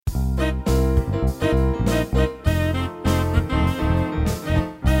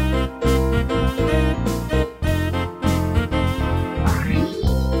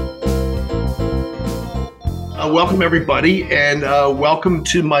Welcome everybody, and welcome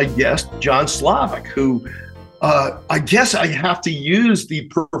to my guest, John Slavic, who I guess I have to use the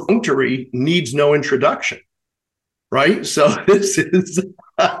perfunctory needs no introduction, right? So this is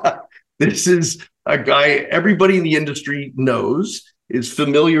a guy everybody in the industry knows, is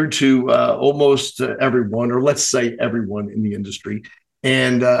familiar to almost everyone, or let's say everyone in the industry,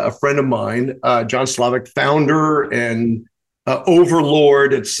 and a friend of mine, John Slavic, founder and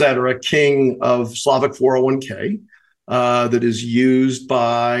overlord, etc., king of Slavic401k, that is used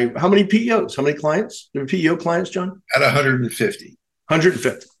by how many PEOs? How many clients? PEO clients, John? At 150.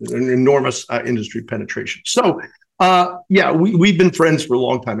 150, an enormous industry penetration. So, we've been friends for a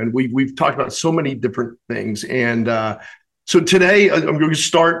long time, and we've talked about so many different things. And so today, I'm going to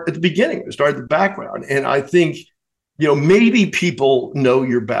start at the beginning, start at the background, and I think, maybe people know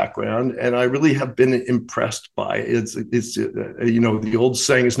your background, and I really have been impressed by it. It's the old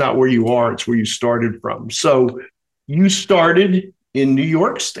saying, it's not where you are, it's where you started from. So you started in New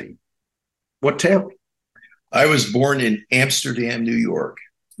York State. What town? I was born in Amsterdam, New York,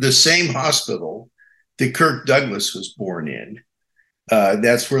 the same hospital that Kirk Douglas was born in.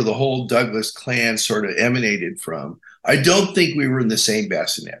 That's where the whole Douglas clan sort of emanated from. I don't think we were in the same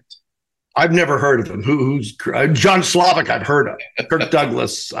bassinet. I've never heard of him. Who's John Slavic? I've heard of. Kirk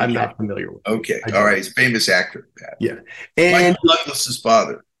Douglas, I'm not familiar with. Okay, all right. He's a famous actor. Yeah, and Michael Douglas's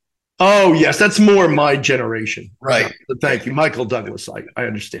father. Oh yes, that's more my generation. Right. Thank you, Michael Douglas. I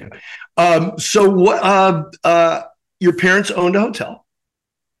understand. So what? Your parents owned a hotel.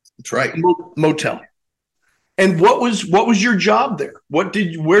 That's right. Motel. And what was your job there? What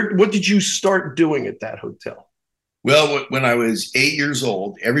did you start doing at that hotel? Well, when I was 8 years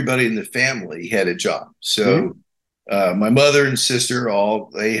old, everybody in the family had a job. So my mother and sister,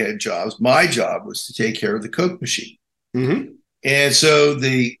 they had jobs. My job was to take care of the Coke machine. Mm-hmm. And so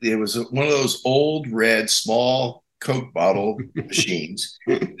it was one of those old red small Coke bottle machines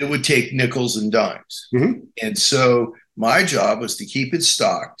that would take nickels and dimes. Mm-hmm. And so my job was to keep it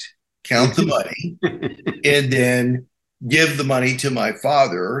stocked, count the money, and then give the money to my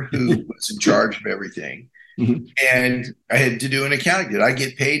father, who was in charge of everything. Mm-hmm. And I had to do an accounting. Did I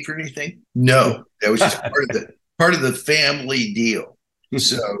get paid for anything? No, that was just part of the family deal.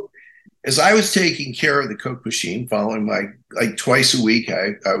 So as I was taking care of the Coke machine, following twice a week,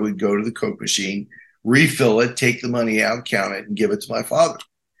 I would go to the Coke machine, refill it, take the money out, count it, and give it to my father.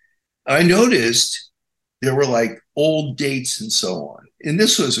 I noticed there were old dates and so on. And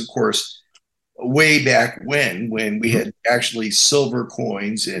this was, of course, way back when we had actually silver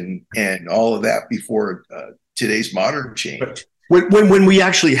coins and all of that before today's modern change. When we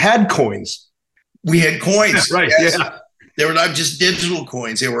actually had coins. We had coins. Yeah, right. Yes. Yeah. They were not just digital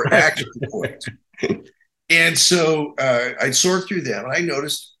coins. They were actual coins. And so I'd sort through them. I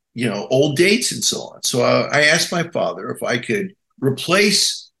noticed, old dates and so on. So I asked my father if I could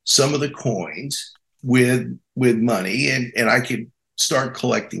replace some of the coins with money and I could start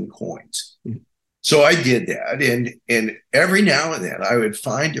collecting coins. So I did that, and every now and then I would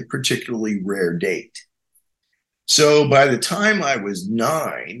find a particularly rare date. So by the time I was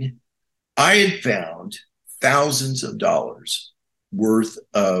 9, I had found thousands of dollars worth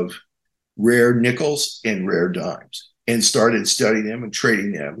of rare nickels and rare dimes and started studying them and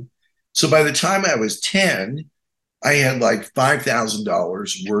trading them. So by the time I was 10, I had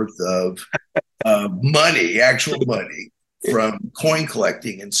 $5,000 worth of money, actual money, from coin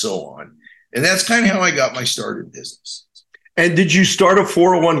collecting and so on. And that's kind of how I got my start in business. And did you start a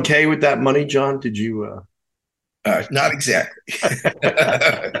 401k with that money, John? Did you? Not exactly.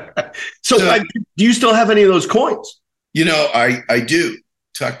 So do you still have any of those coins? I do,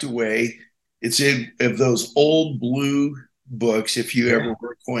 tucked away. It's in of those old blue books. If you ever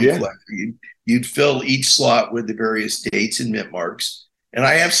were a coin collector, you'd fill each slot with the various dates and mint marks. And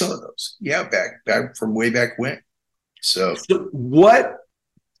I have some of those. Yeah, back from way back when. So what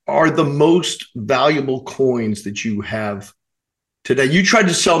are the most valuable coins that you have today? You tried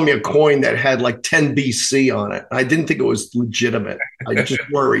to sell me a coin that had 10 BC on it. I didn't think it was legitimate. I just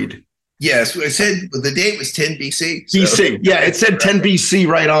worried. Yes, I said the date was 10 BC. So. BC, yeah, it said 10 BC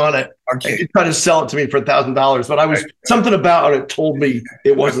right on it. Okay. You tried to sell it to me for $1,000, but something about it told me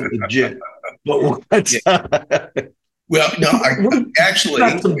it wasn't legit. But well, no, I actually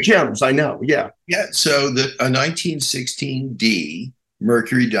got some gems. I know. Yeah. Yeah. So a 1916 D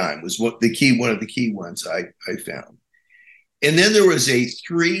Mercury dime was one of the key ones I found. And then there was a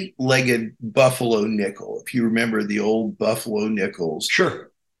 3-legged buffalo nickel. If you remember the old buffalo nickels.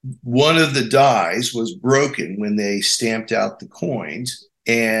 Sure. One of the dies was broken when they stamped out the coins,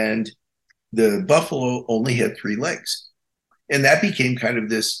 and the buffalo only had 3 legs. And that became kind of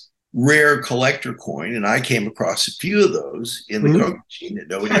this rare collector coin, and I came across a few of those in the Coke machine that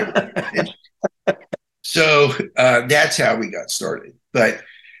nobody ever paid attention. So that's how we got started. But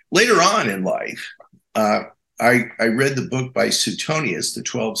later on in life, I read the book by Suetonius, The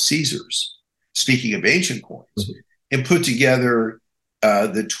 12 Caesars, speaking of ancient coins, and put together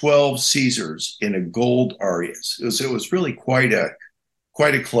the 12 Caesars in a gold Arius. It was really quite a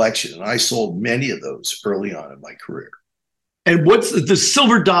collection, and I sold many of those early on in my career. And what's the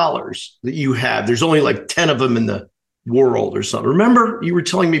silver dollars that you have? There's only like 10 of them in the world or something. Remember, you were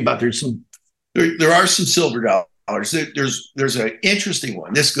telling me about there's some. There are some silver dollars. There's an interesting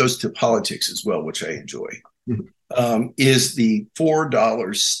one. This goes to politics as well, which I enjoy. Is the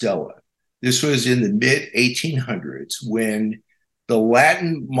 $4 Stella. This was in the mid 1800s when the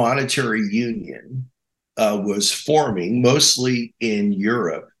Latin Monetary Union was forming, mostly in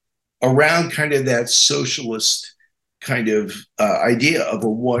Europe, around kind of that socialist kind of idea of a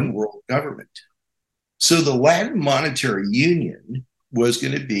one world government. So the Latin Monetary Union was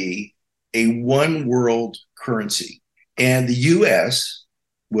going to be a one world currency. And the US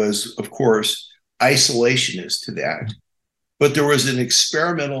was, of course, isolationist to that. But there was an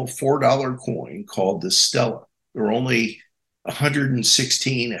experimental $4 coin called the Stella. There were only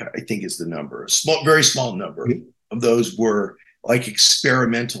 116, I think is the number, a small, very small number of those were like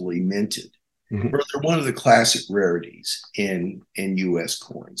experimentally minted. They're one of the classic rarities in US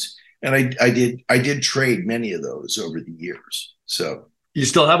coins. And I did trade many of those over the years. So you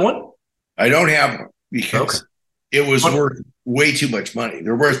still have one? I don't have one because it was worth way too much money.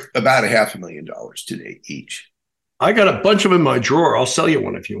 They're worth about $500,000 today each. I got a bunch of them in my drawer. I'll sell you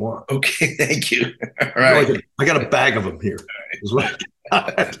one if you want. Okay, thank you. All right. I got a bag of them here.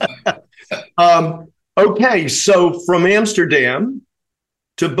 Okay, so from Amsterdam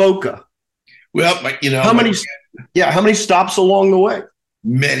to Boca. Well, how many stops along the way?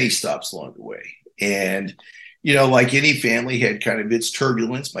 Many stops along the way. And, like any family had kind of its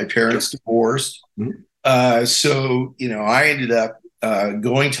turbulence. My parents divorced. So, I ended up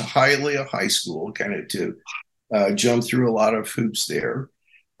going to Hialeah High School, kind of to jump through a lot of hoops there,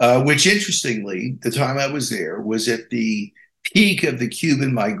 which interestingly, the time I was there was at the peak of the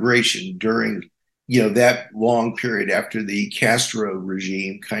Cuban migration during, that long period after the Castro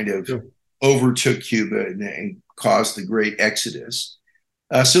regime kind of overtook Cuba and caused the great exodus.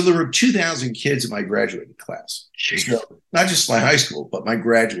 So there were 2,000 kids in my graduating class. So not just my high school, but my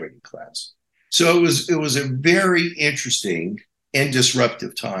graduating class. So it was a very interesting and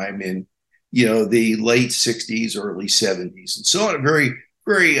disruptive time in, the late 60s, early 70s, and so on. A very,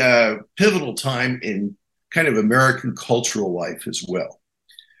 very pivotal time in kind of American cultural life as well.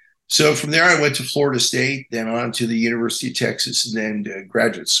 So from there, I went to Florida State, then on to the University of Texas, and then to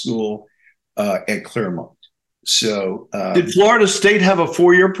graduate school at Claremont. So did Florida State have a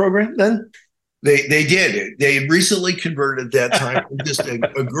 4-year program then? They did. They had recently converted at that time from just a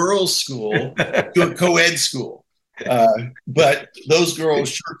girls' school to a co-ed school. But those girls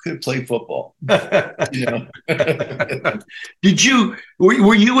sure could play football. Were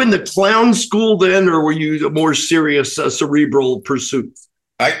you in the clown school then, or were you a more serious cerebral pursuit?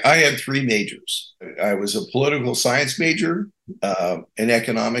 I had 3 majors. I was a political science major, an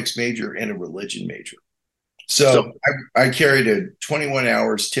economics major, and a religion major. So I carried 21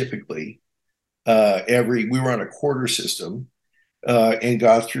 hours typically we were on a quarter system and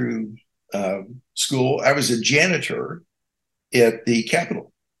got through school. I was a janitor at the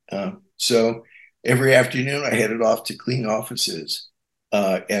Capitol. So every afternoon I headed off to clean offices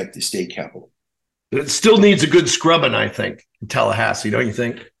at the state Capitol. It still needs a good scrubbing, I think, in Tallahassee, don't you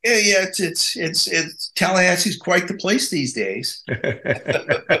think? Yeah. It's Tallahassee's quite the place these days.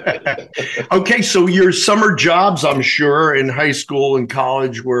 Okay, so your summer jobs, I'm sure, in high school and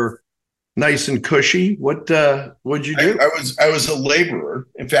college were nice and cushy. What'd you do? I was a laborer.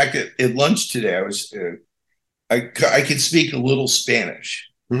 In fact, at lunch today, I could speak a little Spanish,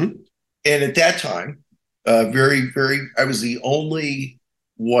 and at that time, I was the only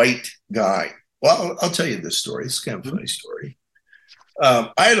white guy. Well, I'll tell you this story. It's kind of a funny story.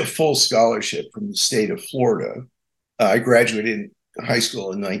 I had a full scholarship from the state of Florida. I graduated high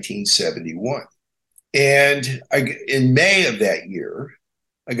school in 1971. And in May of that year,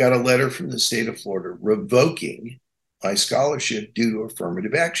 I got a letter from the state of Florida revoking my scholarship due to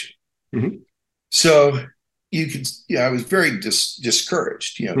affirmative action. So I was very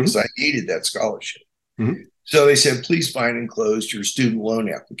discouraged, because I needed that scholarship. So they said, please find and close your student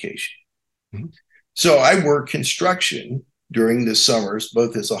loan application. So I worked construction during the summers,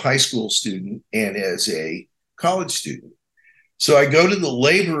 both as a high school student and as a college student. So I go to the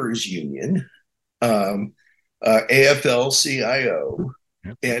laborers union, AFL-CIO,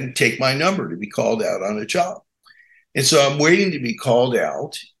 and take my number to be called out on a job. And so I'm waiting to be called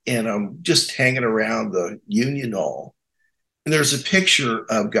out, and I'm just hanging around the union hall. And there's a picture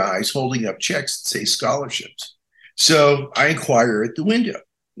of guys holding up checks that say scholarships. So I inquire at the window.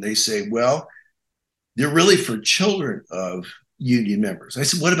 And they say, well, they're really for children of union members. I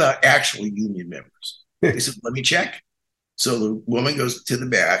said, what about actual union members? They said, let me check. So the woman goes to the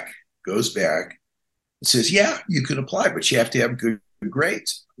back, goes back, and says, yeah, you can apply, but you have to have good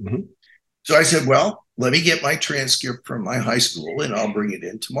grades. Mm-hmm. So I said, well, let me get my transcript from my high school and I'll bring it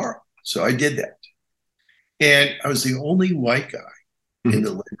in tomorrow. So I did that. And I was the only white guy mm-hmm. in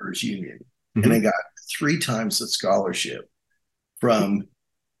the laborers union. Mm-hmm. And I got 3 times the scholarship from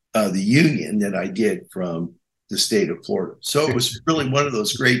the union that I did from the state of Florida. So it was really one of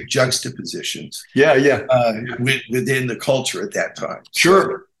those great juxtapositions. Yeah. Within the culture at that time.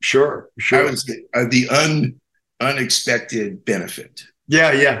 Sure. I was the unexpected benefit.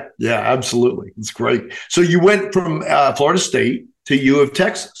 Yeah, absolutely. It's great. So you went from Florida State to U of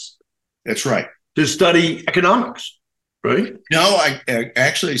Texas. That's right. To study economics, right? No, I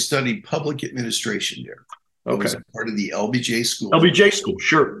actually studied public administration there. Okay. I was a part of the LBJ school. LBJ school,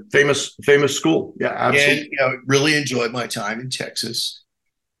 sure. Famous school. Yeah, absolutely. And really enjoyed my time in Texas.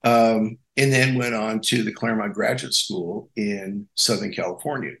 And then went on to the Claremont Graduate School in Southern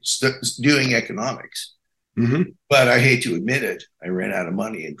California, doing economics. Mm-hmm. But I hate to admit it, I ran out of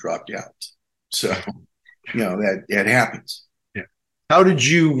money and dropped out. So, that happens. Yeah. How did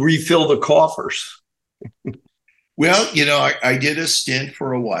you refill the coffers? Well, I did a stint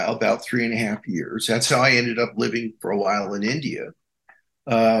for a while, about 3.5 years. That's how I ended up living for a while in India,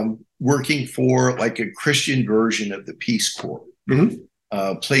 working for like a Christian version of the Peace Corps, mm-hmm.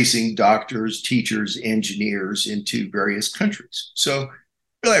 Placing doctors, teachers, engineers into various countries. So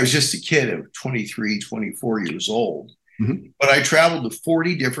really, I was just a kid of 23, 24 years old, mm-hmm. but I traveled to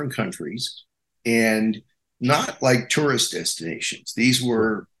 40 different countries and not like tourist destinations. These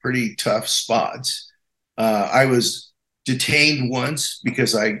were pretty tough spots. I was detained once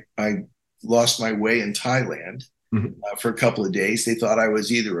because I lost my way in Thailand mm-hmm. For a couple of days. They thought I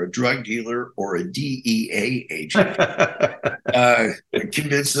was either a drug dealer or a DEA agent.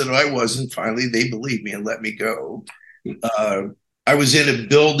 Convinced that I wasn't. Finally, they believed me and let me go. I was in a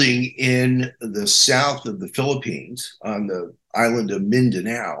building in the south of the Philippines on the island of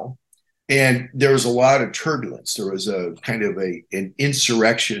Mindanao, and there was a lot of turbulence. There was a kind of an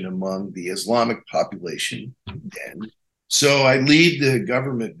insurrection among the Islamic population then. So I leave the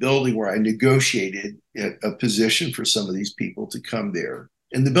government building where I negotiated a position for some of these people to come there,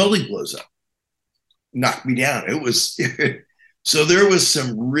 and the building blows up, knocked me down. It was so there was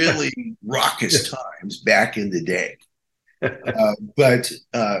some really raucous times back in the day. But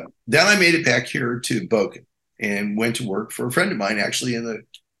then I made it back here to Boca and went to work for a friend of mine, actually in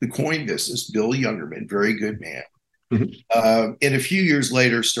the coin business, Bill Youngerman, very good man. Mm-hmm. And a few years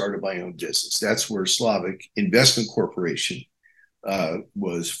later, started my own business. That's where Slavic Investment Corporation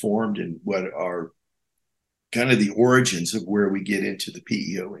was formed, and what are kind of the origins of where we get into the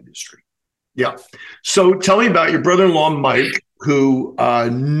PEO industry. Yeah. So tell me about your brother-in-law, Mike, who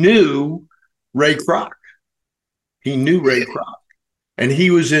knew Ray Kroc. He knew Ray Kroc, and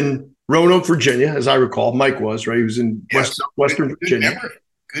he was in Roanoke, Virginia, as I recall. Mike was, right? He was in Western Virginia.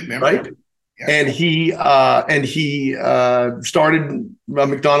 Good memory. Right? Yeah. And he started a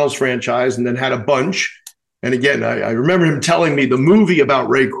McDonald's franchise and then had a bunch. And again, I remember him telling me the movie about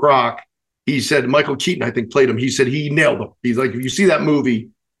Ray Kroc. He said, Michael Keaton, I think, played him. He said he nailed him. He's like, if you see that movie,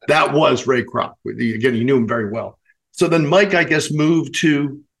 that was Ray Kroc. Again, he knew him very well. So then Mike, I guess, moved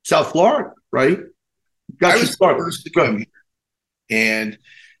to South Florida, right? I was the first to come here. And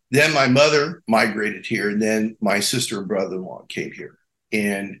then my mother migrated here, and then my sister and brother-in-law came here.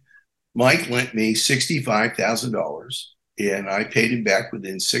 And Mike lent me $65,000, and I paid him back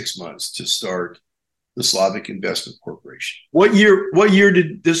within 6 months to start the Slavic Investment Corporation. What year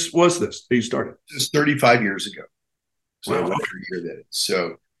did this that you started? This is 35 years ago. So wow. Whatever year that is.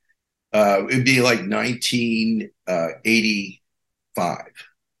 So it'd be like 1985.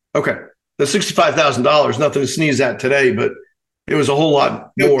 Okay. The $65,000, nothing to sneeze at today, but it was a whole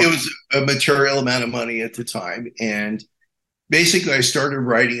lot more. It was a material amount of money at the time. And basically, I started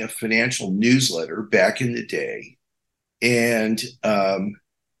writing a financial newsletter back in the day and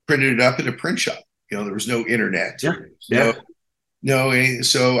printed it up at a print shop. There was no internet. Yeah.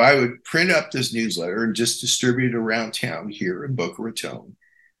 So I would print up this newsletter and just distribute it around town here in Boca Raton.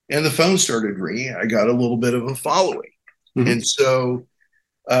 And the phone started ringing. I got a little bit of a following. Mm-hmm. And so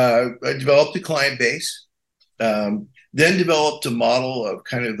I developed a client base, then developed a model of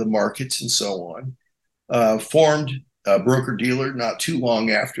kind of the markets and so on, formed a broker dealer not too long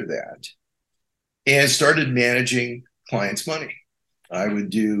after that, and started managing clients' money. I would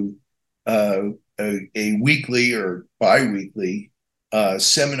do a weekly or bi-weekly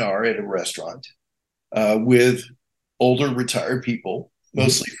seminar at a restaurant with older retired people,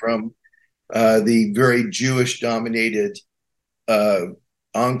 mostly from the very Jewish-dominated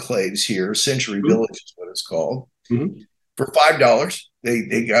enclaves here. Century Village is what it's called. For $5,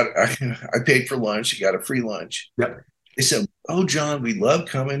 they got. I paid for lunch. You got a free lunch. Yep. They said, "Oh, John, we love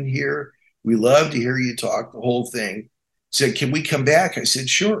coming here. We love to hear you talk." The whole thing. Said, "Can we come back?" I said,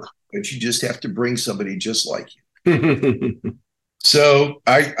 "Sure, but you just have to bring somebody just like you." So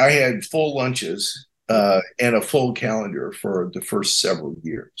I had full lunches and a full calendar for the first several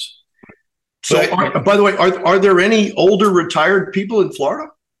years. So, by the way, are there any older retired people in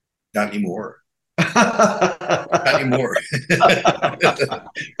Florida? Not anymore. Not anymore.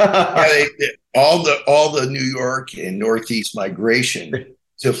 All the New York and Northeast migration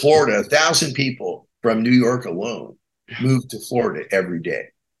to Florida, 1,000 people from New York alone moved to Florida every day.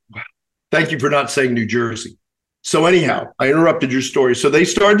 Thank you for not saying New Jersey. So anyhow, I interrupted your story. So they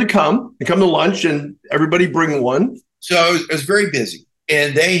started to come to lunch, and everybody bring one. So I was very busy,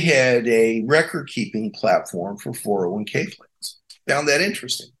 and they had a record-keeping platform for 401k plans. Found that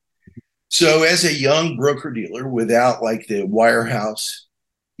interesting. So as a young broker-dealer without like the wirehouse,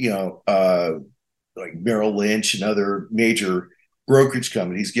 like Merrill Lynch and other major brokerage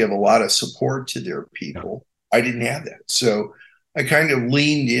companies give a lot of support to their people. I didn't have that. So I kind of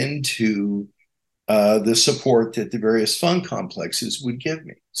leaned into the support that the various fund complexes would give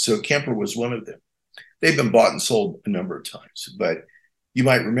me. So Kemper was one of them. They've been bought and sold a number of times, but you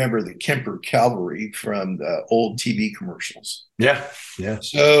might remember the Kemper Cavalry from the old TV commercials. Yeah.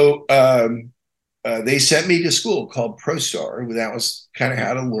 So they sent me to school called ProStar. That was kind of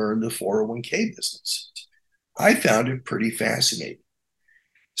how to learn the 401k business. I found it pretty fascinating.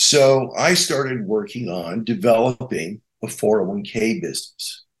 So I started working on developing a 401k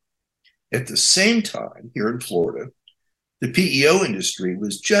business. At the same time, here in Florida, the PEO industry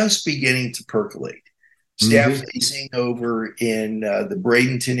was just beginning to percolate. Staff leasing over in the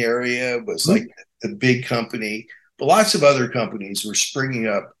Bradenton area was like the big company, but lots of other companies were springing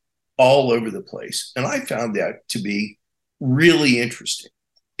up all over the place. And I found that to be really interesting.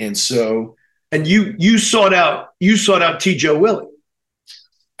 And so, and you sought out T. Joe Willie.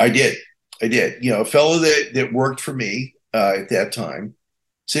 I did. A fellow that worked for me at that time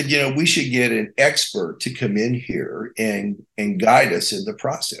said, we should get an expert to come in here and guide us in the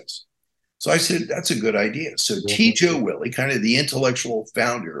process. So I said, that's a good idea. So T. Joe Willie, kind of the intellectual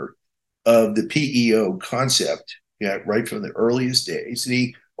founder of the PEO concept, right from the earliest days, and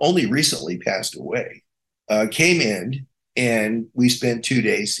he only recently passed away, came in and we spent 2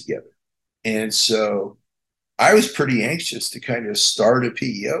 days together. And so I was pretty anxious to kind of start a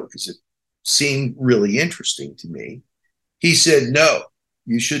PEO because it seemed really interesting to me. He said, no,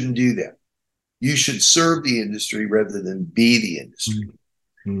 you shouldn't do that. You should serve the industry rather than be the industry.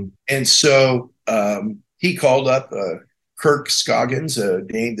 And so he called up Kirk Scoggins, a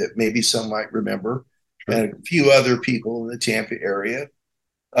name that maybe some might remember, and a few other people in the Tampa area.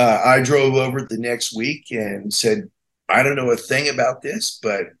 I drove over the next week and said, I don't know a thing about this,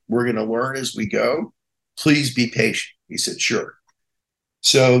 but we're going to learn as we go. Please be patient. He said, sure.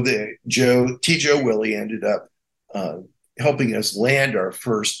 So T. Joe Willie ended up helping us land our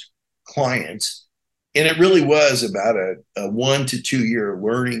first clients. And it really was about a 1 to 2 year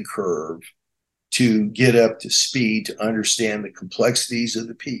learning curve to get up to speed, to understand the complexities of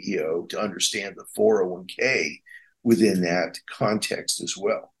the PEO, to understand the 401k within that context as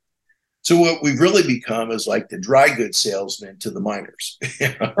well. So what we've really become is like the dry goods salesman to the miners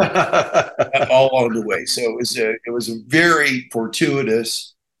all along the way. So it was a very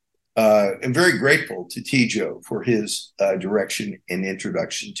fortuitous and very grateful to T. Joe for his direction and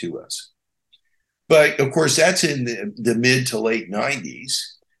introduction to us. But of course, that's in the mid to late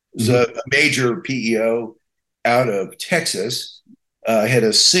 90s. It was a major PEO out of Texas, had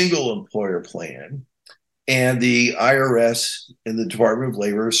a single employer plan, and the IRS and the Department of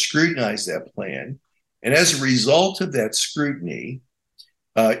Labor scrutinized that plan. And as a result of that scrutiny,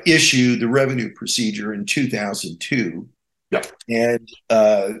 issued the revenue procedure in 2002. Yeah. And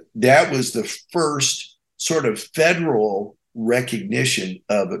that was the first sort of federal recognition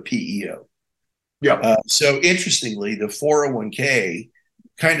of a PEO. Yeah. So interestingly, the 401k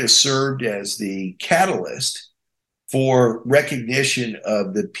kind of served as the catalyst for recognition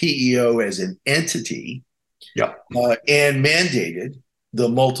of the PEO as an entity, and mandated the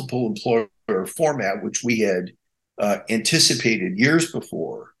multiple employer format, which we had anticipated years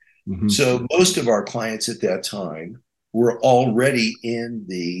before. So most of our clients at that time were already in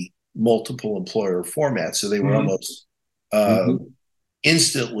the multiple employer format. So they were almost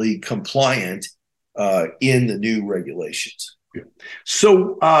instantly compliant in the new regulations. Yeah.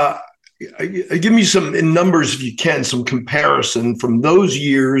 So give me some in numbers, if you can, some comparison from those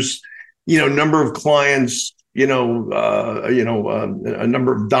years, number of clients, a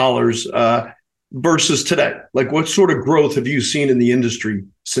number of dollars versus today. Like, what sort of growth have you seen in the industry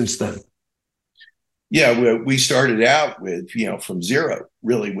since then? Yeah, we started out with, from zero,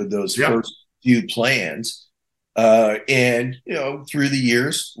 really, with those first few plans. And, through the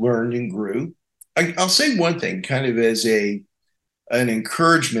years, learned and grew. I'll say one thing kind of as an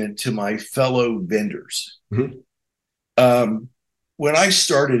encouragement to my fellow vendors. When I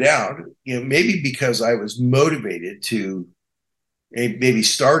started out, maybe because I was motivated to maybe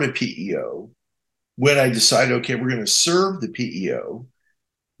start a PEO, when I decided, okay, we're going to serve the PEO,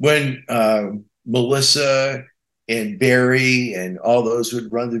 when Melissa and Barry and all those who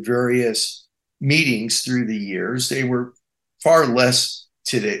had run the various meetings through the years, they were far less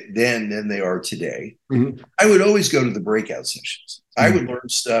today than they are today. I would always go to the breakout sessions. I would learn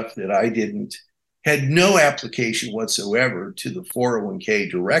stuff that I had no application whatsoever to the 401k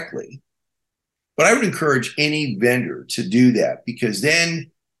directly. But I would encourage any vendor to do that, because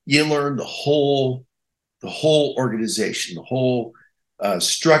then you learn the whole organization, the whole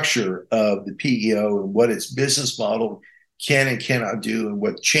structure of the PEO and what its business model can and cannot do, and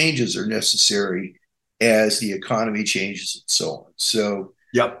what changes are necessary as the economy changes and so on. So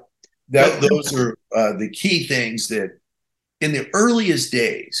those are the key things that in the earliest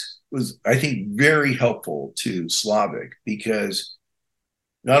days was, I think, very helpful to Slavic, because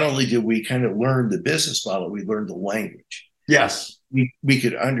not only did we kind of learn the business model, we learned the language. Yes. We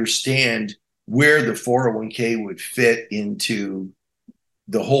could understand where the 401k would fit into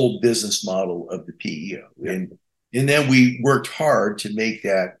the whole business model of the PEO. And then we worked hard to make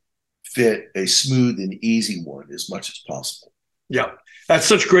that fit a smooth and easy one as much as possible. Yeah, that's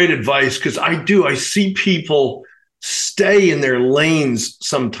such great advice, because I see people stay in their lanes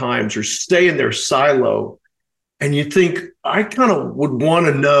sometimes, or stay in their silo. And you think, I kind of would want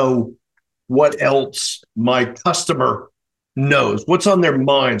to know what else my customer knows, what's on their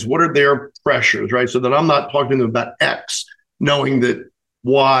minds, what are their pressures, right? So that I'm not talking to them about X, knowing that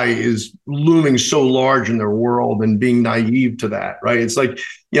Y is looming so large in their world, and being naive to that, right? It's like,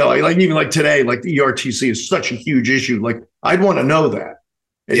 even like today, like the ERTC is such a huge issue. Like, I'd want to know that.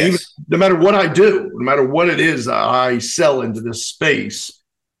 And even no matter what I do, no matter what it is I sell into this space,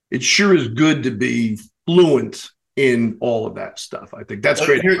 it sure is good to be fluent in all of that stuff. I think that's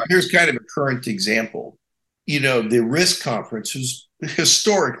great. Here's kind of a current example. The risk conference was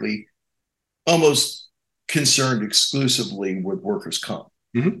historically almost concerned exclusively with workers' comp.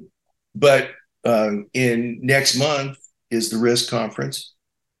 But in next month is the risk conference.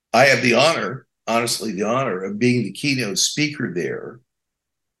 I have the honor of being the keynote speaker there.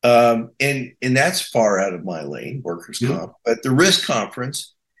 And that's far out of my lane, workers' comp. But the risk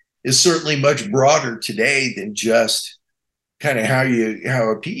conference is certainly much broader today than just kind of how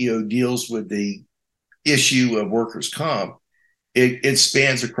a PEO deals with the issue of workers' comp. It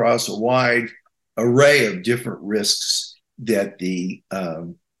spans across a wide array of different risks that the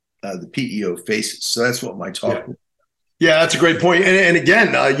PEO faces. So that's what my talk was. Yeah, that's a great point. And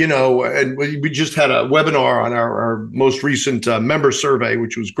again, and we just had a webinar on our most recent member survey,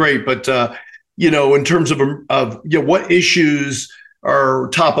 which was great. But in terms of what issues are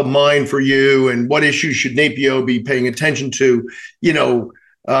top of mind for you, and what issues should NAPIO be paying attention to, we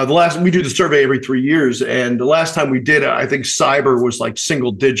do the survey every 3 years, and the last time we did it, I think cyber was like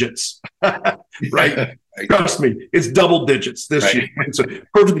single digits, right? Trust me, it's double digits this year. It's a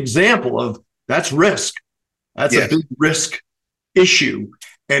perfect example of that's risk. That's a big risk issue,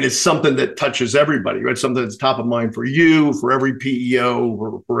 and it's something that touches everybody, right? Something that's top of mind for you, for every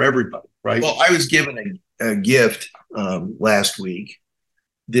PEO, for everybody, right? Well, I was given a gift last week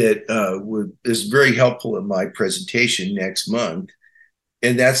that is very helpful in my presentation next month,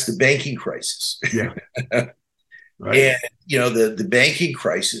 and that's the banking crisis. Yeah, right. And the banking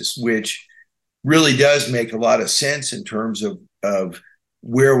crisis, which really does make a lot of sense in terms of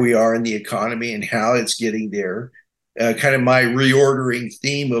where we are in the economy and how it's getting there. Kind of my reordering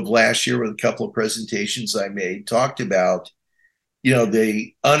theme of last year, with a couple of presentations I made, talked about,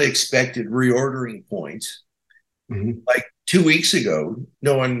 the unexpected reordering points. Like 2 weeks ago,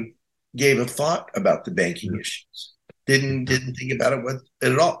 no one gave a thought about the banking issues. Didn't think about it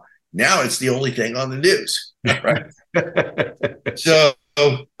at all. Now it's the only thing on the news, right? So,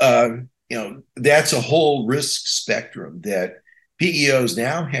 that's a whole risk spectrum that PEOs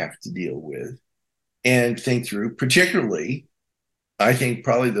now have to deal with. and think through, particularly, I think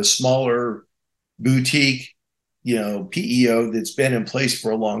probably the smaller boutique, PEO that's been in place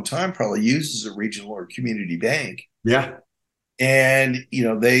for a long time probably uses a regional or community bank. Yeah. And,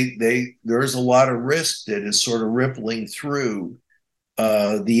 there's a lot of risk that is sort of rippling through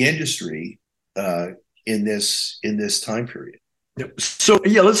the industry in this time period. So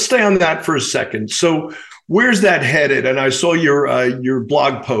yeah, let's stay on that for a second. So where's that headed? And I saw your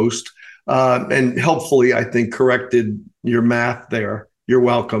blog post, and helpfully, I think, corrected your math there. You're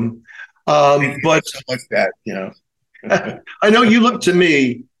welcome. But so much that I know you look to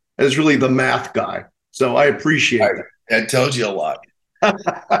me as really the math guy, so I appreciate that. That tells you a lot.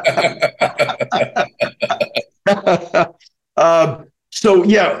 So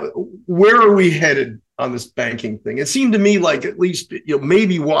yeah, where are we headed on this banking thing? It seemed to me like at least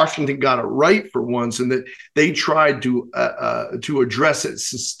maybe Washington got it right for once, and that they tried to address it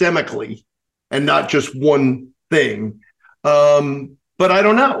systemically and not just one thing. But I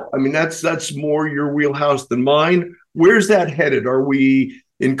don't know. I mean, that's more your wheelhouse than mine. Where's that headed? Are we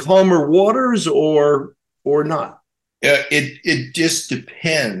in calmer waters or not? It just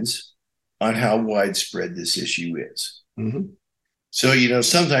depends on how widespread this issue is. Mm-hmm. So,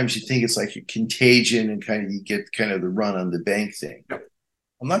 sometimes you think it's like a contagion and you get kind of the run on the bank thing.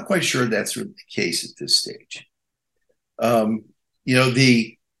 I'm not quite sure that's really the case at this stage.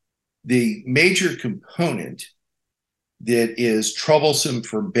 The major component that is troublesome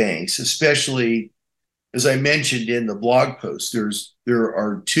for banks, especially as I mentioned in the blog post, there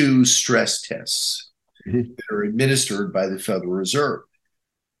are 2 stress tests that are administered by the Federal Reserve.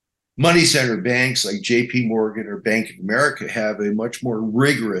 Money center banks like JP Morgan or Bank of America have a much more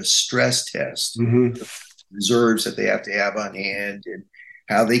rigorous stress test, reserves that they have to have on hand, and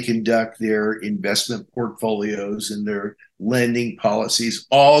how they conduct their investment portfolios and their lending policies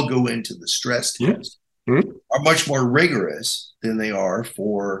all go into the stress test, are much more rigorous than they are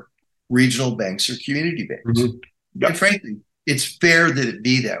for regional banks or community banks. And frankly, it's fair that it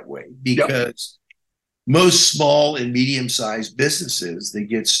be that way, because most small and medium-sized businesses that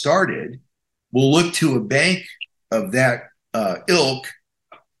get started will look to a bank of that ilk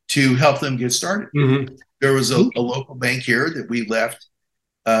to help them get started. There was a local bank here that we left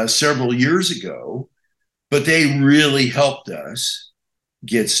several years ago, but they really helped us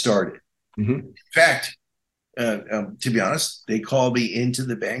get started. In fact, to be honest, they called me into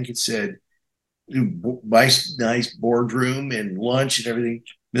the bank and said, nice boardroom and lunch and everything,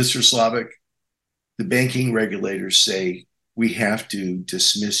 Mr. Slavic, the banking regulators say we have to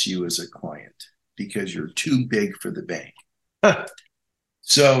dismiss you as a client because you're too big for the bank.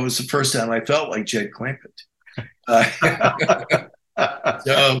 So it was the first time I felt like Jed Clampett.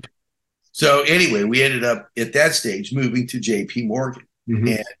 So anyway, we ended up at that stage moving to JP Morgan.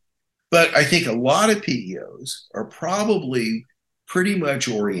 But I think a lot of PEOs are probably pretty much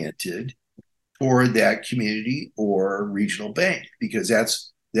oriented toward that community or regional bank, because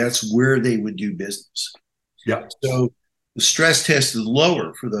that's where they would do business. So the stress test is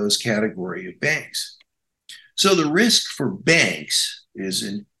lower for those category of banks. So the risk for banks is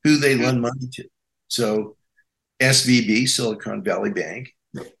in who they lend money to. So SVB, Silicon Valley Bank,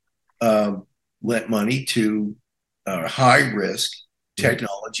 lent money to high-risk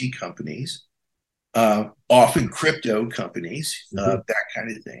technology companies, often crypto companies, that kind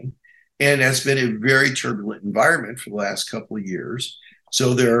of thing. And that's been a very turbulent environment for the last couple of years.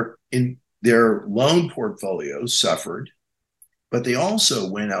 So their loan portfolios suffered, but they also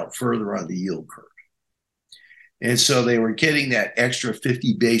went out further on the yield curve. And so they were getting that extra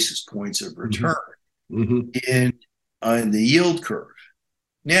 50 basis points of return on the yield curve.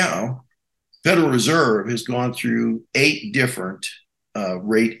 Now, Federal Reserve has gone through 8 different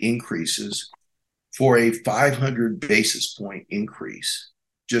rate increases for a 500 basis point increase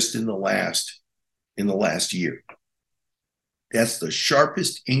just in the last year. That's the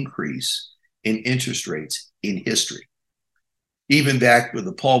sharpest increase in interest rates in history. Even back with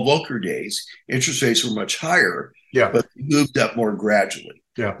the Paul Volcker days, interest rates were much higher, but they moved up more gradually.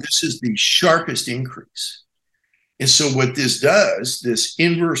 This is the sharpest increase. And so what this does, this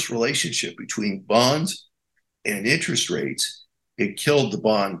inverse relationship between bonds and interest rates, it killed the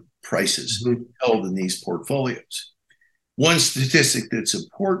bond prices held in these portfolios. One statistic that's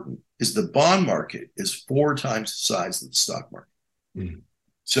important is the bond market is 4 times the size of the stock market.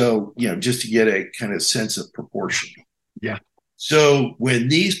 So, just to get a kind of sense of proportion. So when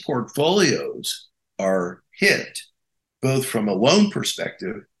these portfolios are hit, both from a loan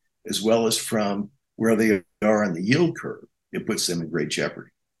perspective, as well as from where they are on the yield curve, it puts them in great jeopardy.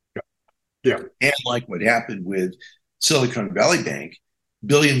 And like what happened with Silicon Valley Bank,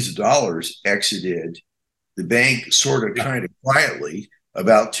 billions of dollars exited the bank sort of kind of quietly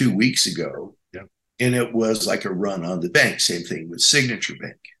about 2 weeks ago. Yeah. And it was like a run on the bank. Same thing with Signature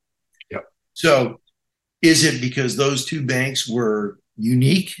Bank. Yep. So is it because those two banks were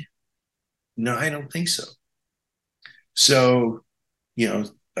unique? No, I don't think so. So,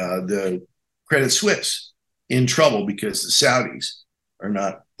 the Credit Suisse in trouble because the Saudis are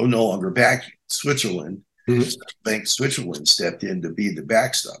no longer backing Switzerland. Mm-hmm. Bank Switzerland stepped in to be the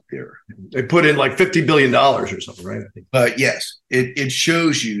backstop there. They put in like $50 billion or something, right? I think. But yes, it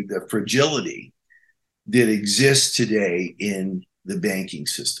shows you the fragility that exists today in the banking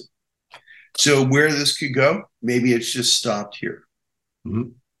system. So where this could go, maybe it's just stopped here. Mm-hmm.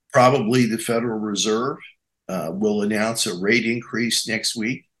 Probably the Federal Reserve will announce a rate increase next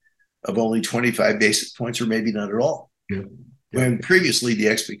week of only 25 basis points, or maybe not at all. Yeah. When previously the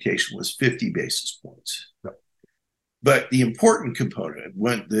expectation was 50 basis points. Yeah. But the important component,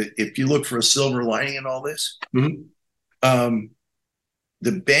 if you look for a silver lining in all this, mm-hmm.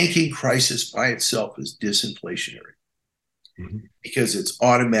 The banking crisis by itself is disinflationary, mm-hmm. because it's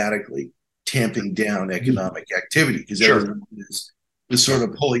automatically tamping down economic activity, because Sure. everyone is sort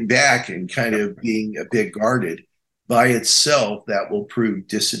of pulling back and kind of being a bit guarded. By itself, that will prove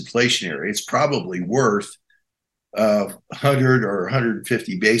disinflationary. It's probably worth 100 or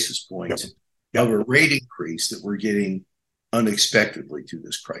 150 basis points of a rate increase that we're getting unexpectedly through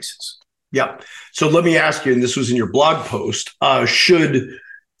this crisis. Yeah. So let me ask you, and this was in your blog post, should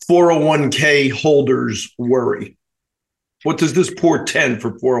 401k holders worry? What does this portend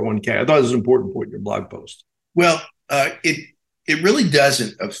for 401k? I thought it was an important point in your blog post. Well, it really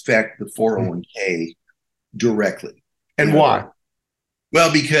doesn't affect the 401k directly. And why?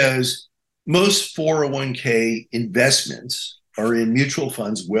 Well, because most 401k investments are in mutual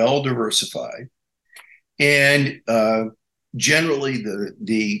funds, well diversified, and generally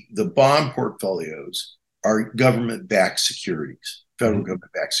the bond portfolios are government-backed securities, federal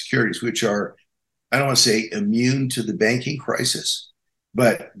government-backed securities, which are, I don't want to say immune to the banking crisis,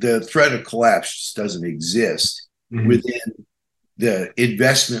 but the threat of collapse just doesn't exist within the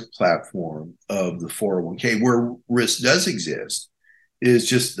investment platform of the 401k. Where risk does exist is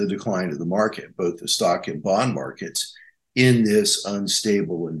just the decline of the market, both the stock and bond markets in this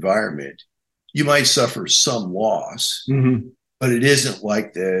unstable environment. You might suffer some loss, but it isn't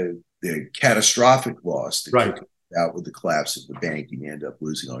like the catastrophic loss that could come out with the collapse of the bank and you end up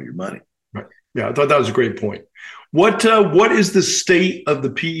losing all your money. Right. Yeah, I thought that was a great point. What is the state of the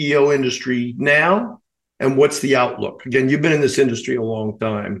PEO industry now, and what's the outlook? Again, you've been in this industry a long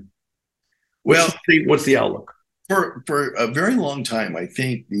time. What's the outlook? For a very long time, I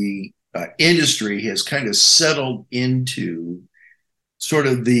think the industry has kind of settled into sort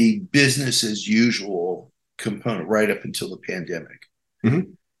of the business as usual component right up until the pandemic.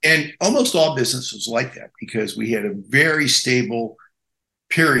 And almost all businesses like that, because we had a very stable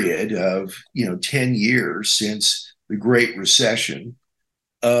period of 10 years since the Great Recession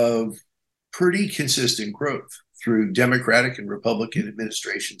of pretty consistent growth through Democratic and Republican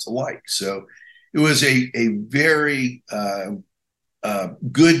administrations alike. So it was a very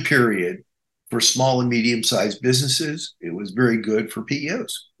good period for small and medium-sized businesses. It was very good for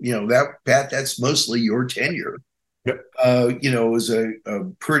PEOs. That's mostly your tenure. Yep. It was a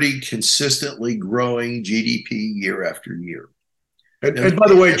pretty consistently growing GDP year after year. And by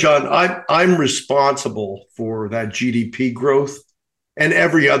the way, John, I'm responsible for that GDP growth and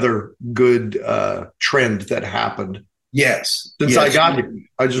every other good trend that happened. Yes. Since I got here,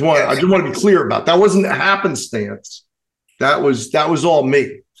 I just want to be clear about that. Wasn't a happenstance. That was all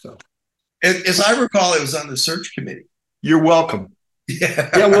me. So, as I recall, it was on the search committee. You're welcome. Yeah.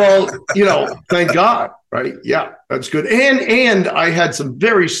 Well, thank God, right? Yeah, that's good. And I had some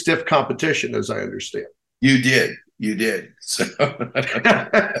very stiff competition, as I understand. You did. So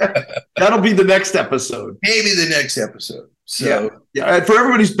that'll be the next episode. Maybe the next episode. So yeah. And for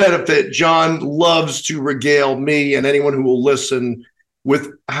everybody's benefit, John loves to regale me and anyone who will listen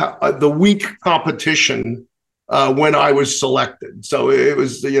with the weak competition when I was selected. So it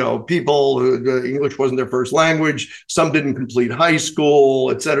was, people, English wasn't their first language. Some didn't complete high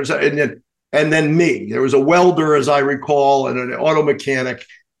school, et cetera, et cetera. And then me. There was a welder, as I recall, and an auto mechanic.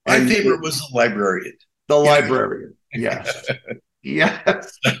 My favorite was the librarian. The librarian, yes.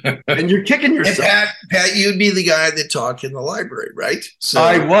 Yes. And you're kicking yourself. And Pat, you'd be the guy that talked in the library, right? So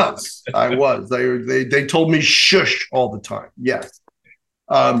I was. They told me shush all the time. Yes.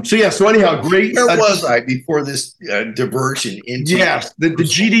 So anyhow, great. Where was I before this diversion into? Yes, the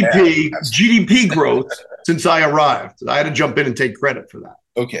GDP growth since I arrived. I had to jump in and take credit for that.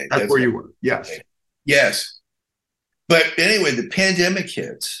 Okay, that's where you were. Yes. Okay. Yes. But anyway, the pandemic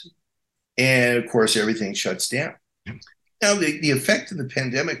hits, and of course, everything shuts down. Now, the effect of the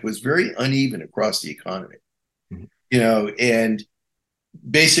pandemic was very uneven across the economy, and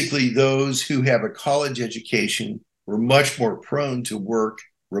basically those who have a college education were much more prone to work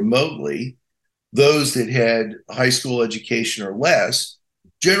remotely. Those that had high school education or less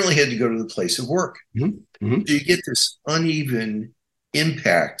generally had to go to the place of work. So you get this uneven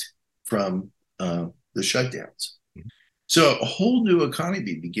impact from the shutdowns. So a whole new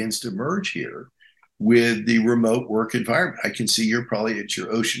economy begins to emerge here with the remote work environment. I can see you're probably at your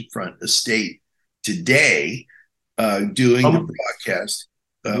oceanfront estate today doing the broadcast.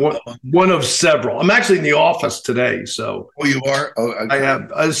 One of several. I'm actually in the office today, so. Oh, you are? Oh, okay. I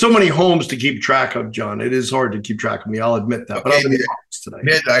have so many homes to keep track of, John. It is hard to keep track of me. I'll admit that. But I'm in the office today.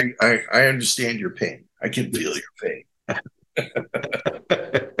 Ned, I understand your pain. I can feel your pain.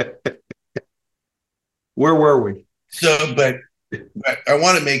 Where were we? So, but I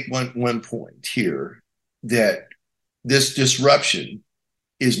want to make one point here, that this disruption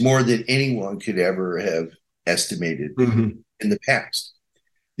is more than anyone could ever have estimated in the past.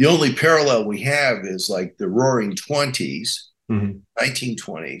 The only parallel we have is like the Roaring 20s,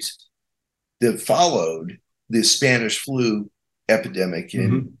 1920s, that followed the Spanish flu epidemic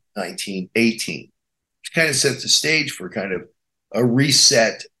in 1918, which kind of set the stage for kind of a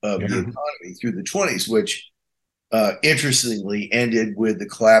reset of the economy through the 20s, which interestingly ended with the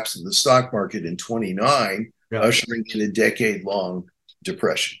collapse of the stock market in 29, ushering in a decade-long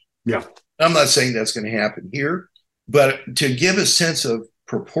depression. I'm not saying that's going to happen here, but to give a sense of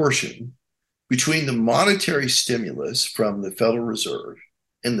proportion between the monetary stimulus from the Federal Reserve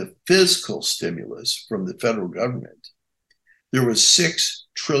and the fiscal stimulus from the federal government, there was $6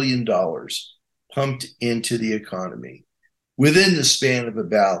 trillion pumped into the economy within the span of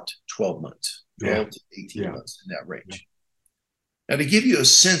about 12 months, 12 to 18 months, in that range. Now, to give you a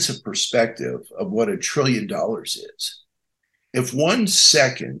sense of perspective of what $1 trillion is, if 1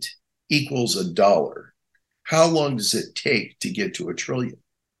 second equals $1, how long does it take to get to $1 trillion?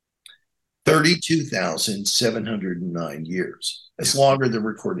 32,709 years. That's longer than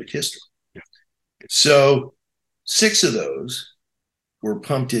recorded history. So 6 of those were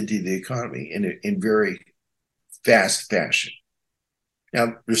pumped into the economy in very fast fashion.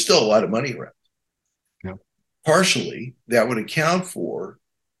 Now, there's still a lot of money around. Partially, that would account for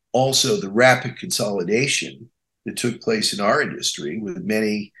also the rapid consolidation that took place in our industry, with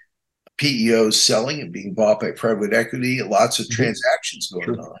many PEOs selling and being bought by private equity, lots of transactions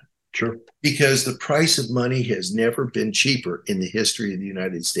going on. Because the price of money has never been cheaper in the history of the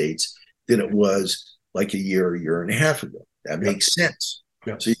United States than it was like a year and a half ago. That makes sense.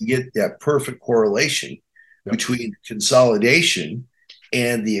 So you get that perfect correlation between consolidation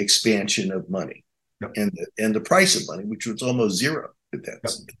and the expansion of money and the price of money, which was almost zero at that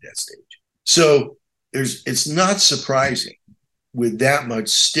stage. So it's not surprising, with that much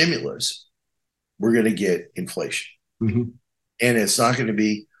stimulus, we're going to get inflation. And it's not going to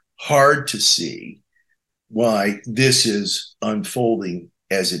be hard to see why this is unfolding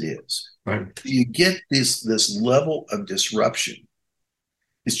as it is. You get this level of disruption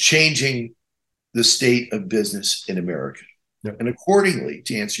is changing the state of business in America. And accordingly,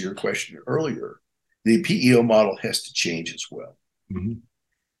 to answer your question earlier, the PEO model has to change as well.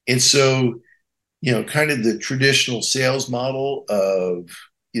 And so, kind of the traditional sales model of,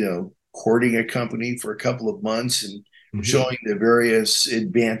 courting a company for a couple of months and showing the various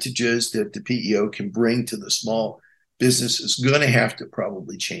advantages that the PEO can bring to the small business is going to have to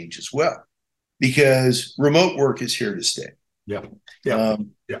probably change as well, because remote work is here to stay.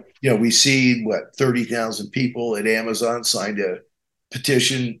 We see 30,000 people at Amazon signed a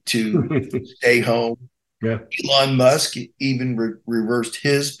petition to stay home. Elon Musk even reversed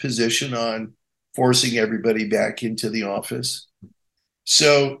his position on forcing everybody back into the office.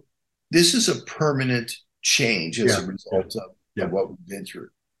 So this is a permanent change as a result of what we've been through.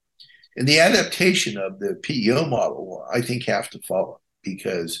 And the adaptation of the PEO model will, I think, have to follow,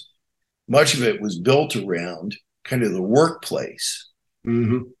 because much of it was built around kind of the workplace.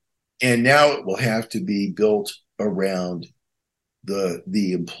 And now it will have to be built around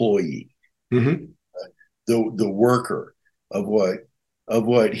the employee, the worker, of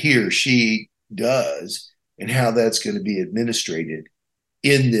what he or she does, and how that's going to be administrated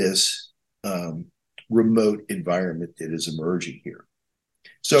in this remote environment that is emerging here.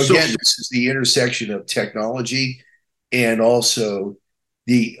 So again, this is the intersection of technology and also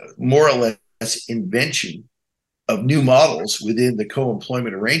the more or less invention of new models within the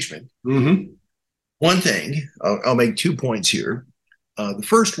co-employment arrangement. One thing, I'll make 2 points here. The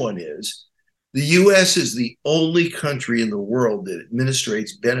first one is The U.S. is the only country in the world that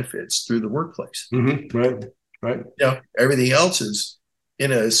administrates benefits through the workplace. Right, right. Everything else is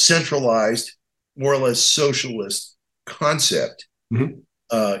in a centralized, more or less socialist concept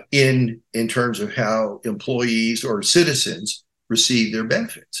in terms of how employees or citizens receive their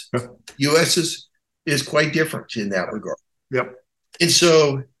benefits. U.S. is quite different in that regard. Yep. And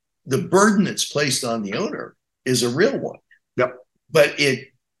so the burden that's placed on the owner is a real one. Yep. But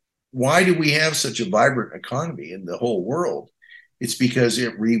why do we have such a vibrant economy in the whole world? It's because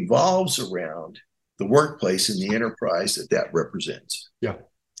it revolves around the workplace and the enterprise that represents. Yeah,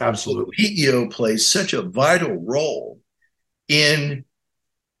 absolutely. So PEO plays such a vital role in,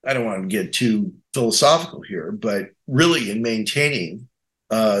 I don't want to get too philosophical here, but really in maintaining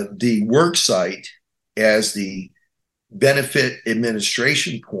the work site as the benefit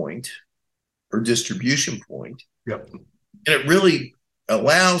administration point or distribution point. Yep. And it really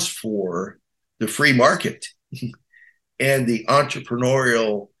allows for the free market and the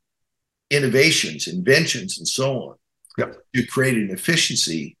entrepreneurial innovations, inventions, and so on to create an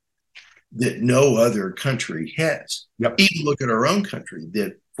efficiency that no other country has. Even look at our own country,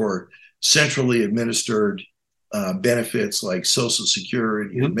 that for centrally administered benefits like Social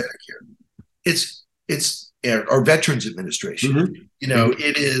Security and Medicare, it's our Veterans Administration.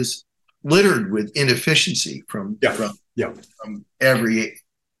 It is littered with inefficiency from every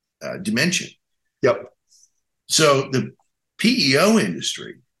dimension. So the PEO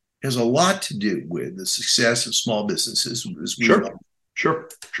industry has a lot to do with the success of small businesses. Sure.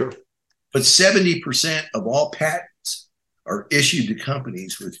 But 70% of all patents are issued to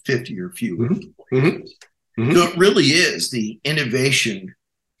companies with 50 or fewer employees. So it really is the innovation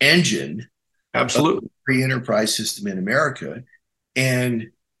engine of the free enterprise system in America.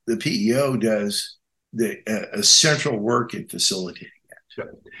 And the PEO does a central work in facilitating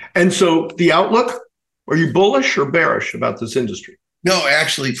that. And so the outlook, are you bullish or bearish about this industry? No,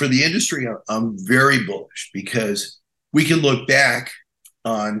 actually, for the industry, I'm very bullish, because we can look back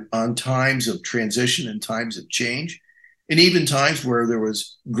on times of transition and times of change, and even times where there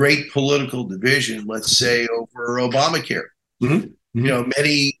was great political division, let's say over Obamacare.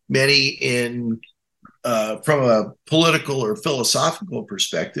 Many in from a political or philosophical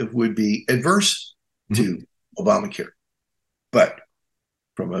perspective would be adverse to Obamacare. But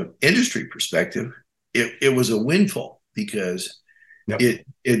from an industry perspective, it was a windfall, because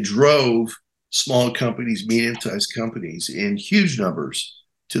it drove small companies, medium-sized companies in huge numbers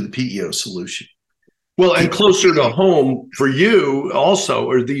to the PEO solution. Well, and closer to home for you also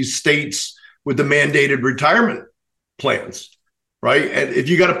are these states with the mandated retirement plans, right? And if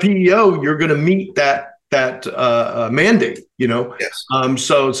you got a PEO, you're going to meet that mandate,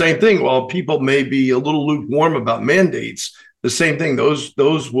 So same thing. While people may be a little lukewarm about mandates, the same thing. Those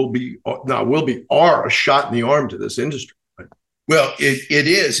are a shot in the arm to this industry. Well, it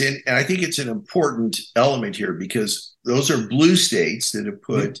is, and I think it's an important element here, because those are blue states that have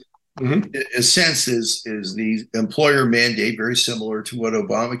put, a sense is the employer mandate, very similar to what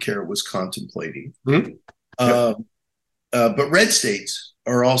Obamacare was contemplating. But red states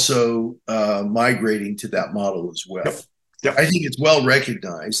are also migrating to that model as well. I think it's well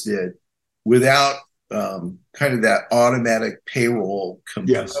recognized that without kind of that automatic payroll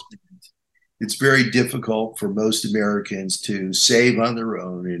component, it's very difficult for most Americans to save on their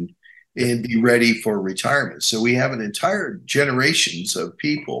own and be ready for retirement. So we have an entire generations of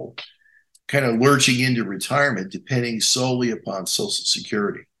people kind of lurching into retirement, depending solely upon Social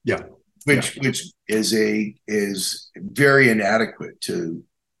Security. Which is very inadequate to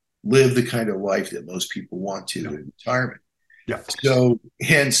live the kind of life that most people want to in retirement. So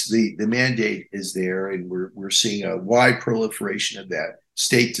hence the mandate is there, and we're seeing a wide proliferation of that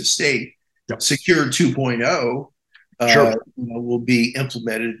state to state. Secure 2.0 will be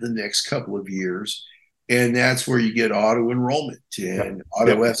implemented in the next couple of years, and that's where you get auto enrollment and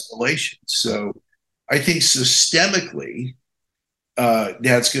auto escalation. So I think systemically,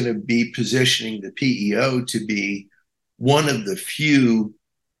 that's going to be positioning the PEO to be one of the few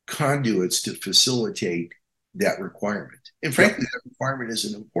conduits to facilitate that requirement. And frankly, that requirement is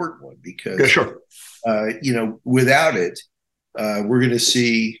an important one, because without it, we're going to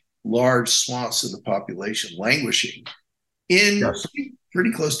see large swaths of the population languishing in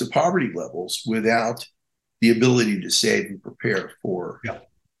pretty close to poverty levels without the ability to save and prepare for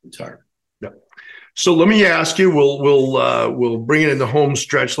retirement. So let me ask you, we'll bring it in the home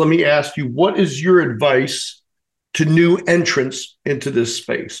stretch. Let me ask you, what is your advice to new entrants into this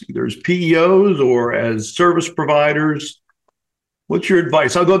space, either as PEOs or as service providers? What's your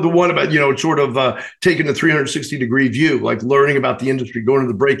advice? I love the one about, sort of taking the 360-degree view, like learning about the industry, going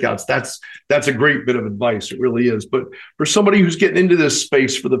to the breakouts. That's a great bit of advice. It really is. But for somebody who's getting into this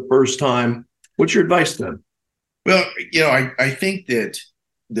space for the first time, what's your advice then? Well, I think that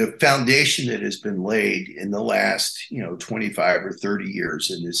the foundation that has been laid in the last, 25 or 30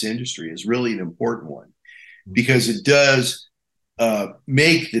 years in this industry is really an important one, because it does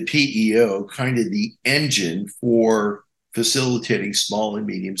make the PEO kind of the engine for facilitating small and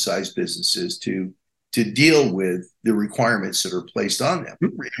medium-sized businesses to deal with the requirements that are placed on them,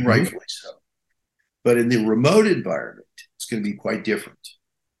 and rightfully so. But in the remote environment, it's going to be quite different.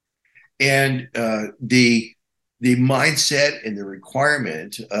 And the mindset and the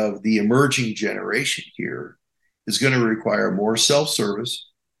requirement of the emerging generation here is going to require more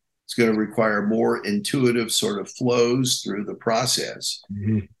self-service. It's going to require more intuitive sort of flows through the process.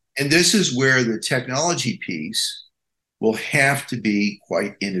 And this is where the technology piece will have to be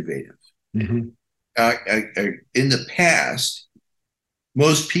quite innovative. In the past,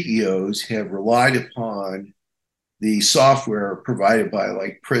 most PEOs have relied upon the software provided by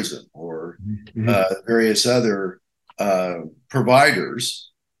like Prism or various other providers,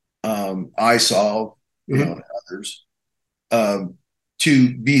 iSolve, and others,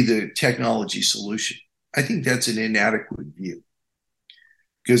 to be the technology solution. I think that's an inadequate view,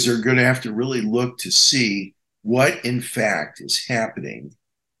 because they're going to have to really look to see what in fact is happening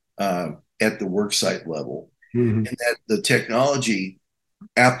at the worksite level, and that the technology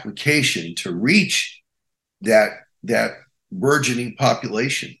application to reach that burgeoning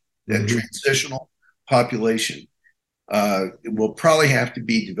population, that transitional population, will probably have to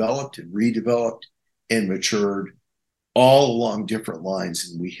be developed and redeveloped and matured all along different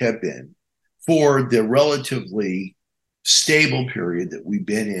lines than we have been for the relatively stable period that we've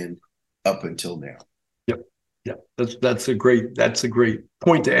been in up until now. Yeah, that's a great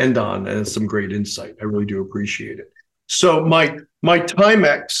point to end on, and some great insight. I really do appreciate it. So my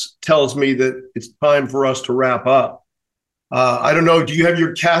Timex tells me that it's time for us to wrap up. I don't know. Do you have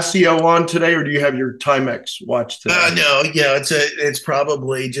your Casio on today, or do you have your Timex watch today? No, it's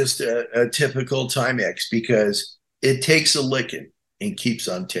probably just a typical Timex, because it takes a licking and keeps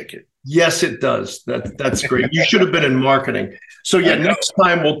on ticking. Yes, it does. That's great. You should have been in marketing. So yeah, next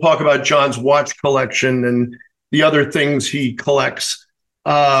time we'll talk about John's watch collection and the other things he collects.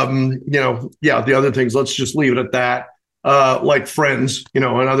 The other things. Let's just leave it at that. Like friends, and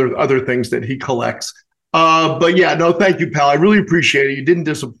other things that he collects. But yeah, no, thank you, pal. I really appreciate it. You didn't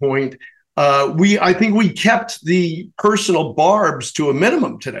disappoint. I think we kept the personal barbs to a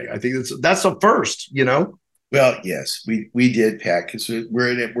minimum today. I think that's a first. Well, yes, we did, Pat, because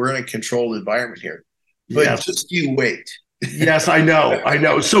we're in a controlled environment here. But yes. Just you wait. Yes, I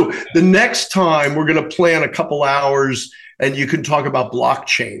know. So the next time we're going to plan a couple hours, and you can talk about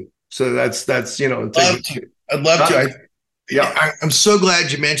blockchain. So that's I'd love to. I'm so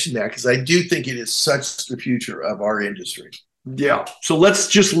glad you mentioned that, because I do think it is such the future of our industry. Yeah. So let's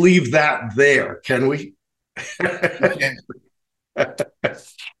just leave that there, can we?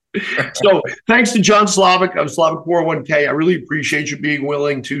 So thanks to John Slavic of Slavic401k. I really appreciate you being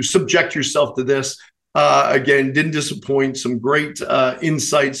willing to subject yourself to this. Again, didn't disappoint. Some great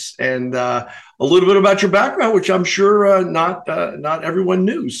insights, and a little bit about your background, which I'm sure not everyone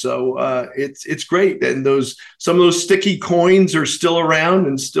knew. So it's great, and some of those sticky coins are still around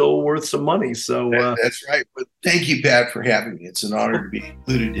and still worth some money. So that's right. But thank you, Pat, for having me. It's an honor to be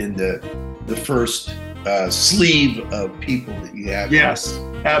included in the first sleeve of people that you have. Yes,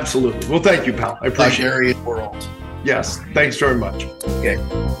 absolutely. Well, thank you, pal. I appreciate it. World. Yes, thanks very much. Okay.